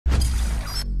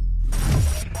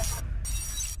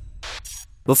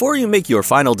Before you make your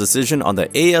final decision on the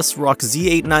ASRock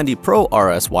Z890 Pro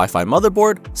RS Wi-Fi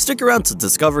motherboard, stick around to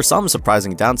discover some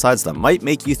surprising downsides that might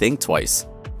make you think twice.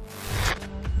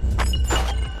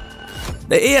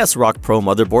 The ASRock Pro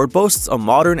motherboard boasts a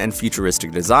modern and futuristic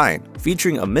design,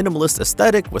 featuring a minimalist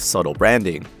aesthetic with subtle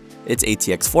branding. Its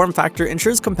ATX form factor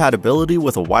ensures compatibility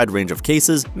with a wide range of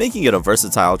cases, making it a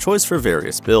versatile choice for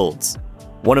various builds.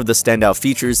 One of the standout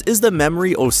features is the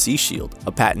Memory OC Shield,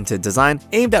 a patented design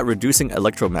aimed at reducing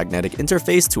electromagnetic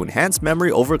interface to enhance memory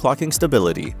overclocking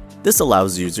stability. This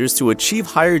allows users to achieve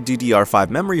higher DDR5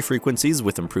 memory frequencies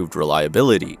with improved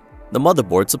reliability. The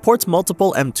motherboard supports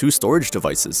multiple M2 storage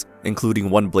devices, including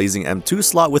one blazing M2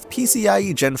 slot with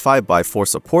PCIe Gen 5x4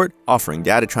 support, offering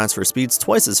data transfer speeds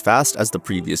twice as fast as the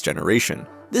previous generation.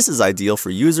 This is ideal for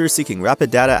users seeking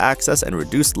rapid data access and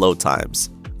reduced load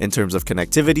times. In terms of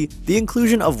connectivity, the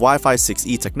inclusion of Wi-Fi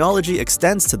 6E technology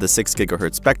extends to the 6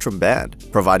 GHz spectrum band,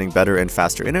 providing better and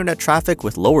faster internet traffic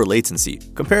with lower latency,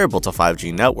 comparable to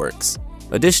 5G networks.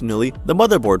 Additionally, the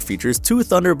motherboard features two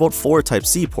Thunderbolt 4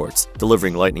 Type-C ports,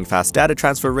 delivering lightning-fast data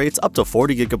transfer rates up to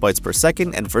 40 GB per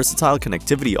second and versatile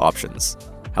connectivity options.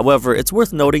 However, it's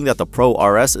worth noting that the Pro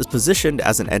RS is positioned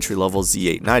as an entry-level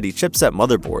Z890 chipset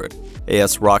motherboard.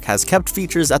 ASRock has kept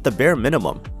features at the bare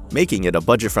minimum, making it a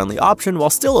budget-friendly option while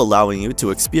still allowing you to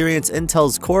experience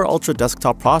Intel's Core Ultra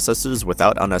desktop processors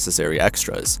without unnecessary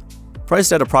extras.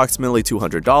 Priced at approximately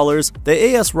 $200, the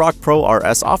ASRock Pro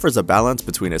RS offers a balance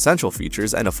between essential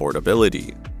features and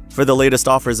affordability. For the latest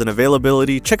offers and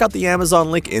availability, check out the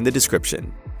Amazon link in the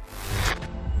description.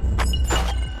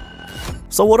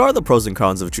 So what are the pros and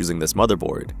cons of choosing this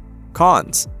motherboard?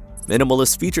 Cons: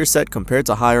 minimalist feature set compared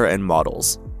to higher-end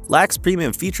models. Lacks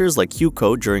premium features like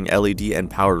Q-code during LED and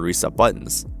power reset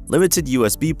buttons. Limited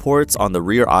USB ports on the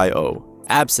rear I/O.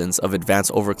 Absence of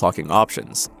advanced overclocking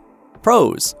options.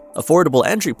 Pros: affordable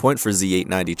entry point for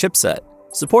Z890 chipset.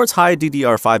 Supports high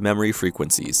DDR5 memory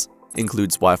frequencies.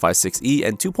 Includes Wi-Fi 6E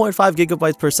and 2.5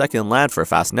 GB per second LAN for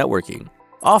fast networking.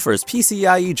 Offers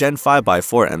PCIe Gen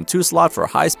 5x4 M2 slot for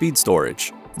high-speed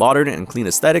storage. Modern and clean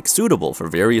aesthetic suitable for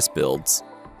various builds.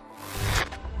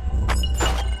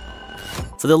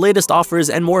 For the latest offers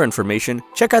and more information,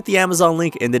 check out the Amazon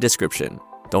link in the description.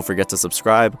 Don't forget to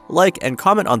subscribe, like, and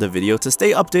comment on the video to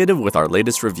stay updated with our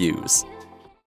latest reviews.